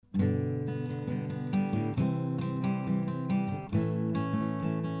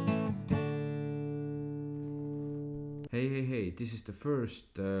Hey, this is the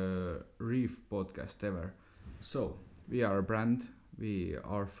first Reef podcast ever. So, we are a brand. We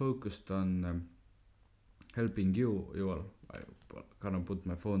are focused on helping you. I'm gonna put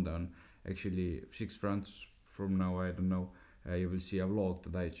my phone down. Actually, 6 months from now, I don't know, you will see a vlog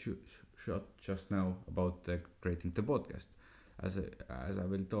that I shot just now about creating the podcast. As I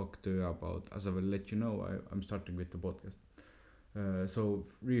will talk to you about, as I will let you know, I'm starting with the podcast. So,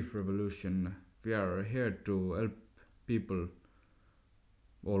 Reef Revolution, we are here to help people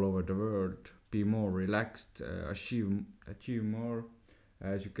all over the world be more relaxed, achieve more.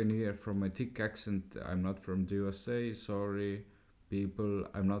 As you can hear from my thick accent, I'm not from the USA. Sorry, people.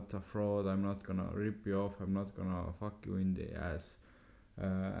 I'm not a fraud. I'm not gonna rip you off. I'm not gonna fuck you in the ass.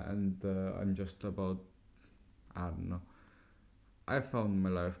 I'm just about, I don't know. I found my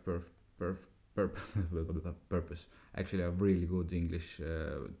life purpose. Actually, I have really good English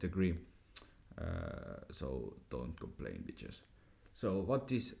degree. So don't complain, bitches. So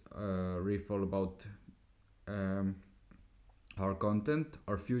what is Reef all about? Um, our content,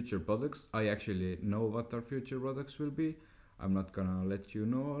 our future products. I actually know what our future products will be. I'm not gonna let you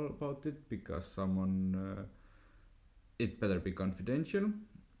know all about it because it better be confidential.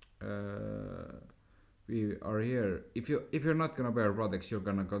 We are here. If you're not gonna buy our products, you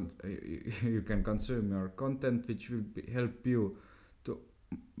can consume our content, which will help you to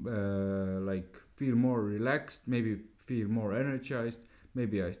feel more relaxed, maybe feel more energized,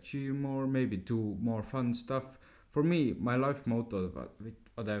 maybe achieve more, maybe do more fun stuff. For me, my life motto,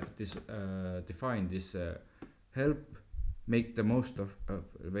 what I've defined is help make the most of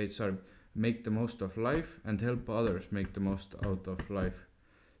make the most of life and help others make the most out of life.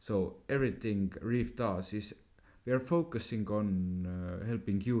 So everything Reef does is we are focusing on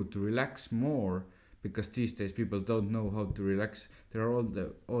helping you to relax more, because these days people don't know how to relax. There are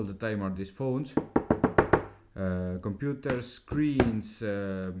all the time are these phones, computers, screens,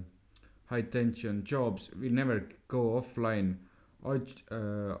 high tension jobs. We never go offline.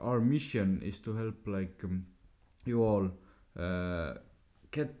 Our mission is to help you all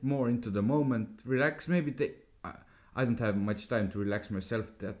get more into the moment, relax. I don't have much time to relax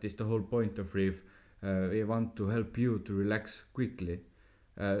myself. That is the whole point of Reef. We want to help you to relax quickly.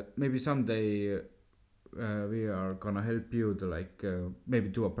 Maybe someday we are gonna help you to maybe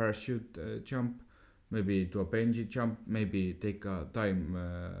do a parachute jump, maybe do a bungee jump, maybe take a time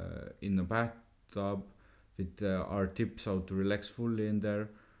in a bathtub with our tips how to relax fully in there.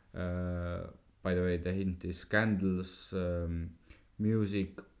 By the way, the hint is candles,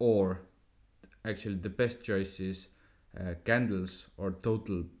 music, or actually the best choice is candles or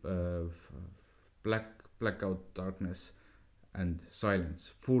total blackout darkness and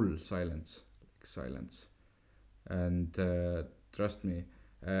silence, full silence. And trust me,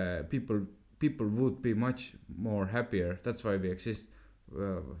 people would be much more happier. That's why we exist.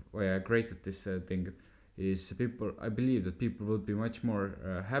 Why I created this thing is people. I believe that people would be much more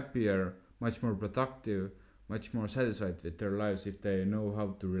happier, much more productive, much more satisfied with their lives if they know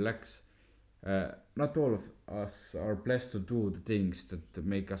how to relax. Not all of us are blessed to do the things that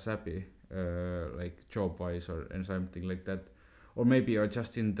make us happy, like job wise and something like that. Or maybe you're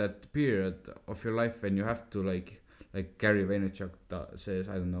just in that period of your life when you have to like Gary Vaynerchuk says.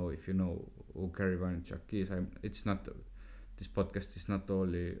 I don't know if you know who Gary Vaynerchuk is. It's not, this podcast is not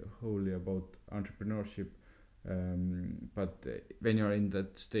wholly about entrepreneurship, but when you're in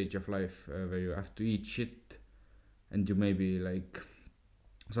that stage of life where you have to eat shit, and you maybe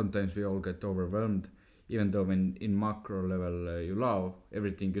sometimes we all get overwhelmed, even though when in macro level you love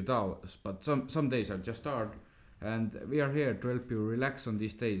everything you do, but some days are just hard, and we are here to help you relax on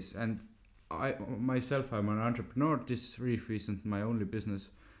these days. And I myself, I'm an entrepreneur. This Reef isn't my only business,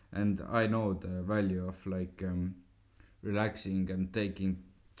 and I know the value of relaxing and taking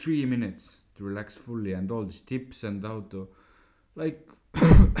 3 minutes to relax fully, and all these tips and how to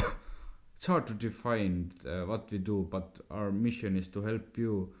it's hard to define what we do, but our mission is to help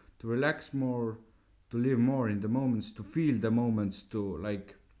you to relax more, to live more in the moments, to feel the moments, to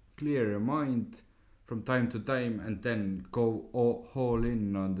clear your mind from time to time, and then go all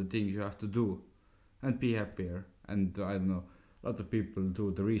in on the things you have to do and be happier. And I don't know, a lot of people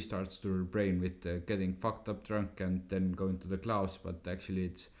do the restarts to their brain with getting fucked up drunk and then going to the clouds, but actually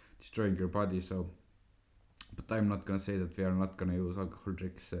it's destroying your body. So, but I'm not gonna say that we are not gonna use alcohol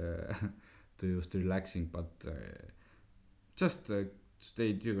drinks to use the relaxing, but just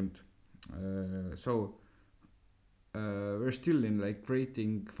stay tuned. So we're still in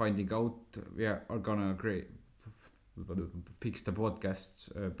finding out. We are gonna fix the podcasts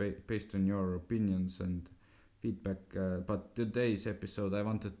based on your opinions and feedback. But today's episode, I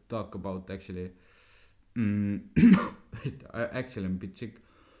wanted to talk about actually Mm, I actually am a bit sick.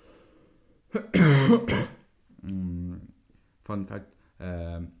 Fun fact.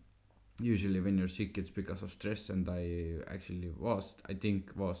 Usually when you're sick it's because of stress, and I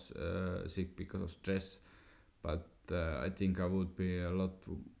think was sick because of stress, but I think I would be a lot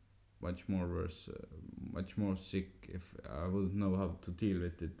much more worse, much more sick if I wouldn't know how to deal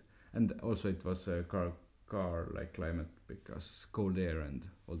with it. And also it was a car like climate, because cold air and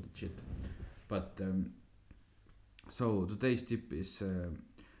all that shit. But so today's tip is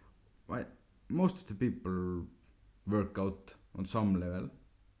why most of the people work out on some level.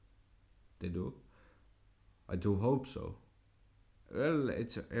 They do. I do hope so. Well,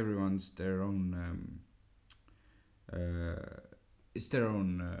 it's everyone's their own. It's their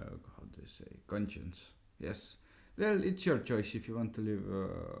own. How do you say? Conscience. Yes. Well, it's your choice if you want to live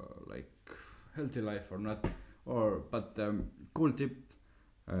like healthy life or not. Or but cool tip.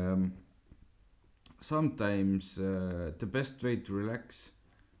 Um, Sometimes the best way to relax,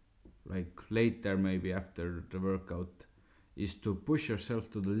 like later maybe after the workout, is to push yourself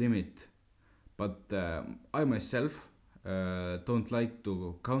to the limit. But I myself don't like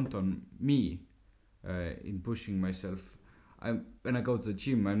to count on me in pushing myself. When I go to the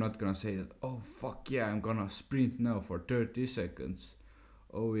gym, I'm not gonna say that. Oh fuck yeah, I'm gonna sprint now for 30 seconds.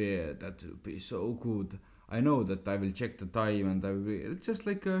 Oh yeah, that will be so good. I know that I will check the time, and I will be. It's just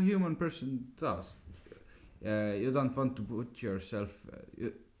like a human person does. You don't want to put yourself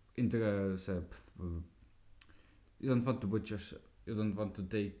into you don't want to put yourself. You don't want to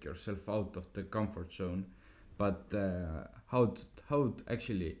take yourself out of the comfort zone, but how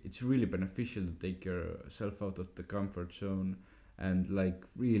actually it's really beneficial to take yourself out of the comfort zone and like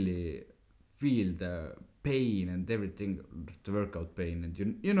really feel the pain and everything, the workout pain, and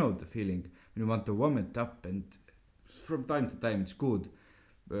you know the feeling when you want to vomit up, and from time to time it's good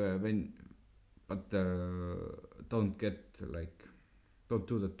when but don't get like don't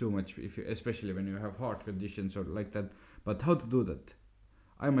do that too much if you, especially when you have heart conditions or like that. But how to do that?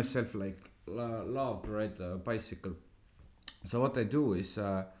 I myself like love to ride a bicycle. So what I do is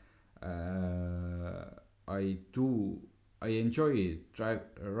I do I enjoy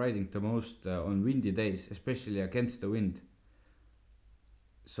riding the most on windy days, especially against the wind.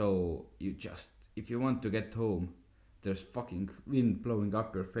 So you just, if you want to get home, there's fucking wind blowing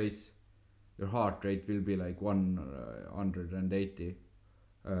up your face. Your heart rate will be like 180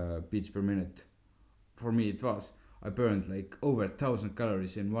 beats per minute. For me, it was. I burned like over 1,000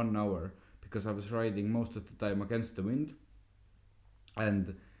 calories in 1 hour because I was riding most of the time against the wind.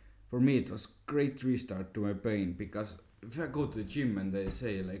 And for me, it was great restart to my brain, because if I go to the gym and they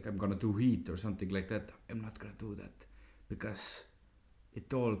say like I'm gonna do heat or something like that, I'm not gonna do that, because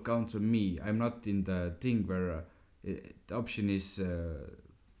it all counts on me. I'm not in the thing where the option is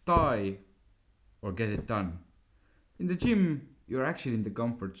die or get it done. In the gym, you're actually in the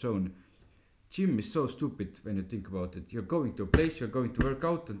comfort zone. Gym is so stupid when you think about it. You're going to a place, you're going to work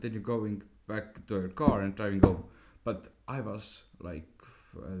out, and then you're going back to your car and driving home. But I was like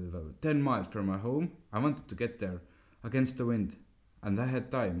 10 miles from my home. I wanted to get there against the wind, and I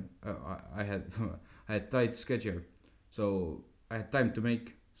had time. I had I had tight schedule, so I had time to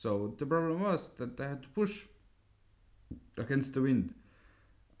make. So the problem was that I had to push against the wind,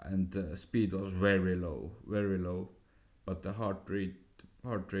 and the speed was very low, very low, but the heart rate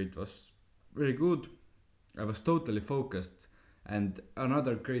was very good. I was totally focused. And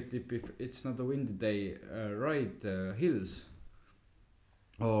another great tip, if it's not a windy day, ride hills,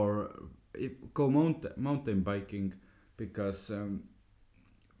 or go mountain biking, because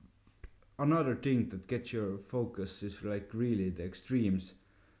another thing that gets your focus is like really the extremes.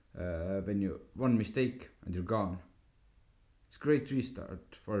 When you one mistake and you're gone. It's great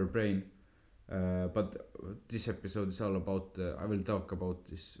restart for your brain. But this episode is all about. I will talk about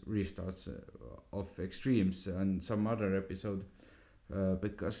this restarts of extremes and some other episode,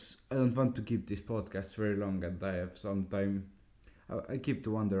 because I don't want to keep this podcast very long, and I have some time. I keep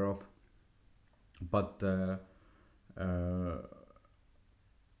to wander off, but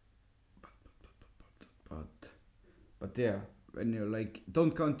but yeah, when you like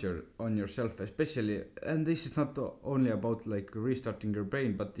don't count on yourself, especially, and this is not only about like restarting your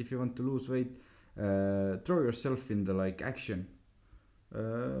brain, but if you want to lose weight, throw yourself in the like action.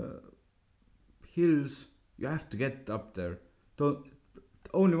 Hills, you have to get up there. Don't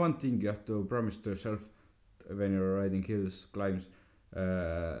Only one thing you have to promise to yourself when you're riding hills climbs,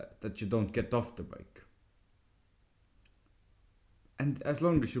 that you don't get off the bike. And as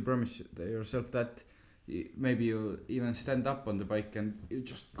long as you promise yourself that, maybe you even stand up on the bike and you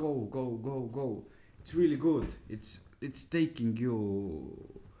just go. It's really good. It's taking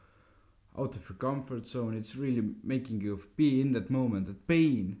you out of your comfort zone. It's really making you be in that moment. That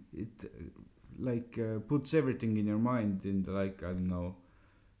pain, it puts everything in your mind in the, like, I don't know,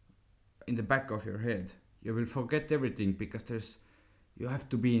 in the back of your head. You will forget everything because you have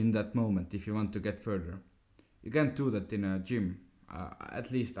to be in that moment if you want to get further. You can't do that in a gym.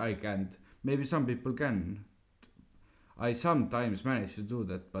 At least I can't. Maybe some people can. I sometimes manage to do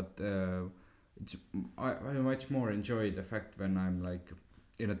that, but it's I much more enjoy the fact when I'm like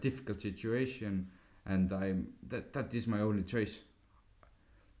in a difficult situation and that is my only choice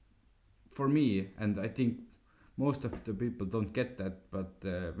for me. And I think most of the people don't get that, but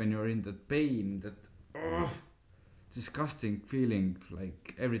when you're in that pain, that disgusting feeling,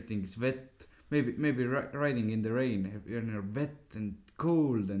 like everything is wet, maybe riding in the rain, you're wet and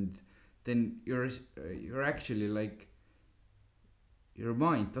cold, and then you're actually like, your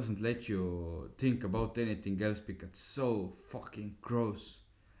mind doesn't let you think about anything else because it's so fucking gross.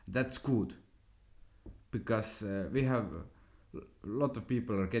 That's good because we have a lot of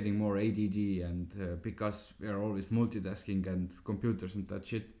people are getting more ADD, and because we are always multitasking and computers and that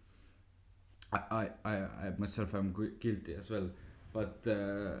shit. I myself am guilty as well, but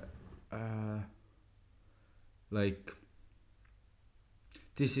like,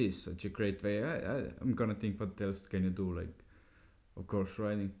 this is such a great way. I'm gonna think what else can you do, like, of course,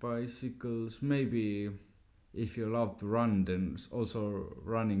 riding bicycles, maybe if you love to run, then also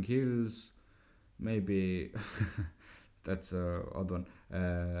running hills, maybe. That's a odd one.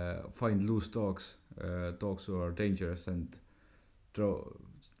 Find loose dogs, dogs who are dangerous, and throw,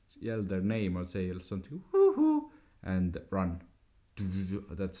 yell their name or say something, woohoo, and run.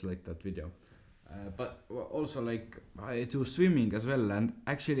 That's like that video. But also, like, I do swimming as well, and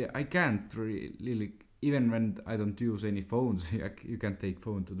actually I can't really, even when I don't use any phones. You can take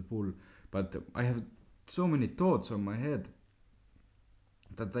phone to the pool, but I have so many thoughts on my head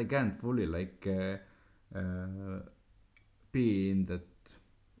that I can't fully like be in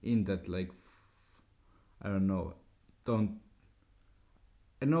that like, I don't know, don't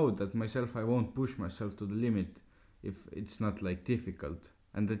I know that myself, I won't push myself to the limit if it's not like difficult.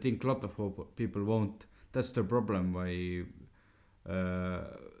 And I think a lot of people won't. That's the problem why uh,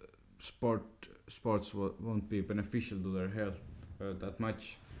 sports won't be beneficial to their health that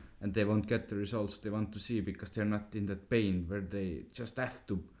much, and they won't get the results they want to see because they're not in that pain where they just have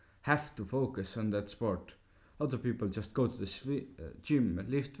to focus on that sport. Other people just go to the gym,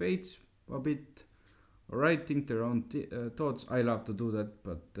 lift weights a bit, or think their own thoughts. I love to do that,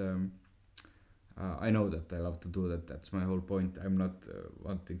 but I know that I love to do that. That's my whole point. I'm not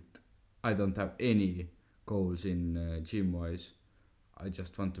I don't have any goals in gym wise. I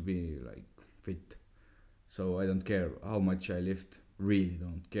just want to be like fit. So I don't care how much I lift. Really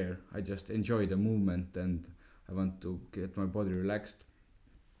don't care. I just enjoy the movement and I want to get my body relaxed.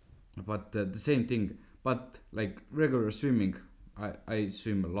 But the same thing. But like regular swimming, I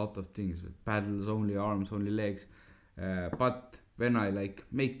swim a lot of things with paddles, only arms, only legs. But when I like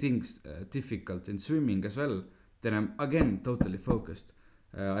make things difficult in swimming as well, then I'm again totally focused.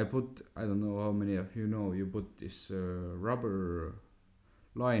 I don't know how many of you know, you put this rubber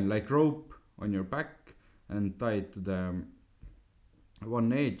line like rope on your back and tie it to the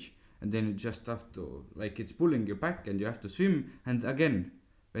one edge, and then you just have to, like, it's pulling you back and you have to swim. And again,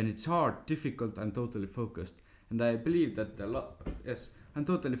 when it's hard, difficult, I'm totally focused. And I believe that yes, I'm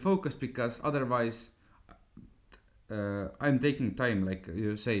totally focused because otherwise I'm taking time, like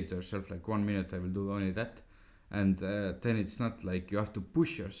you say to yourself, like 1 minute I will do only that. And then it's not like you have to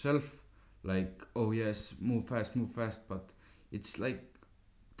push yourself, like, oh yes, move fast, but it's like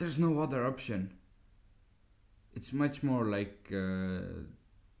there's no other option. It's much more like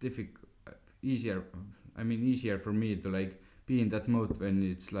difficult, easier for me to like be in that mode when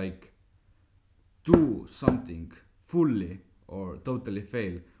it's like do something fully or totally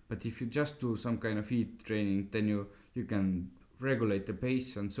fail. But if you just do some kind of heat training, then you can regulate the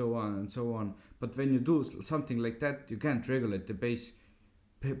pace and so on and so on. But when you do something like that, you can't regulate the pace.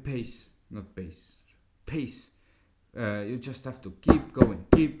 You just have to keep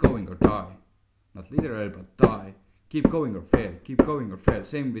going or die. Not literal, but die. Keep going or fail.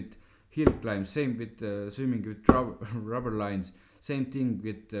 Same with hill climb, same with swimming with rubber lines, same thing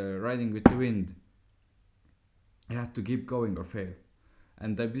with riding with the wind. You have to keep going or fail.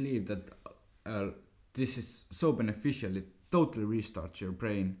 And I believe that this is so beneficial. It totally restarts your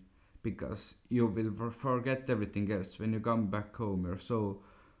brain because you will forget everything else. When you come back home, you're so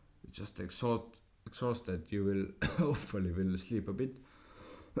just exhausted. You will hopefully will sleep a bit.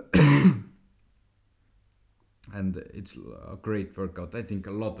 And it's a great workout. I think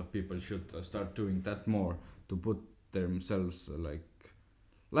a lot of people should start doing that more to put themselves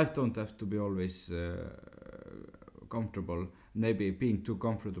life don't have to be always comfortable. Maybe being too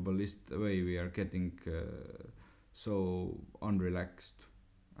comfortable is the way we are getting so unrelaxed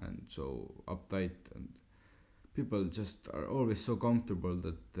and so uptight, and people just are always so comfortable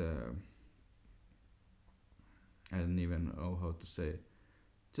that I don't even know how to say.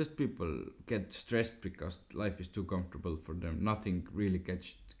 Just people get stressed because life is too comfortable for them. Nothing really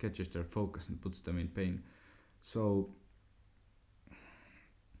catches their focus and puts them in pain. So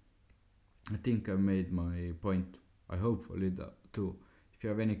I think I made my point. I hopefully too. If you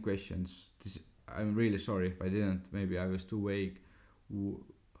have any questions, I'm really sorry if I didn't. Maybe I was too vague.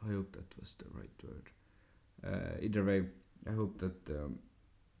 I hope that was the right word. Either way, I hope that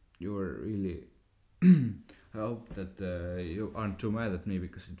you were really. I hope that you aren't too mad at me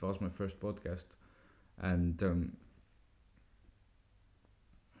because it was my first podcast, and I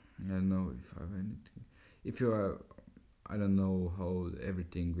don't know if I have anything. If you are, I don't know how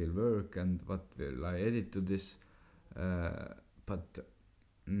everything will work and what will I edit to this, but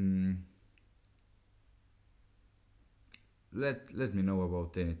let me know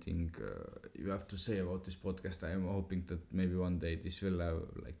about anything you have to say about this podcast. I am hoping that maybe one day this will have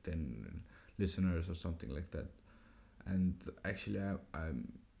like 10 listeners or something like that. And actually,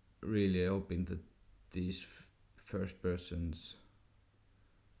 I'm really hoping that these first persons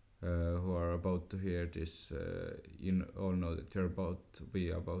who are about to hear this, all know that you're about to be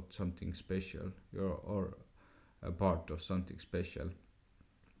about something special. You're or a part of something special,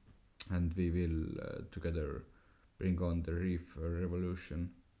 and we will together bring on the reef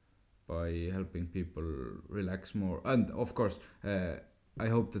revolution by helping people relax more. And of course, I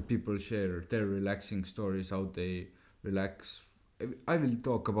hope that people share their relaxing stories, how they relax. I will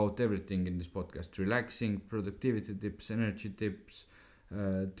talk about everything in this podcast: relaxing, productivity tips, energy tips,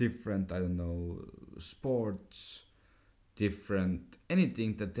 different, I don't know, sports, different,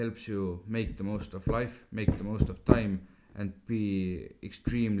 anything that helps you make the most of life, make the most of time, and be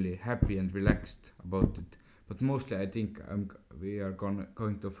extremely happy and relaxed about it. But mostly, I think we are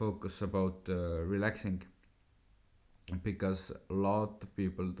going to focus about relaxing, because a lot of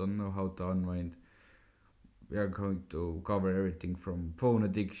people don't know how to unwind. We are going to cover everything from phone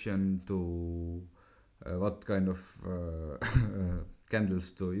addiction to what kind of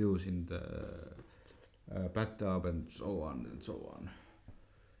candles to use in the bathtub, and so on and so on.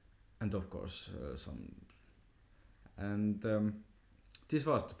 And of course, some. And this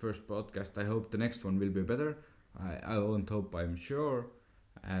was the first podcast. I hope the next one will be better. I won't hope, I'm sure.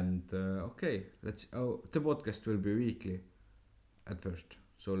 And okay, the podcast will be weekly at first.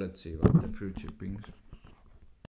 So let's see what the future brings.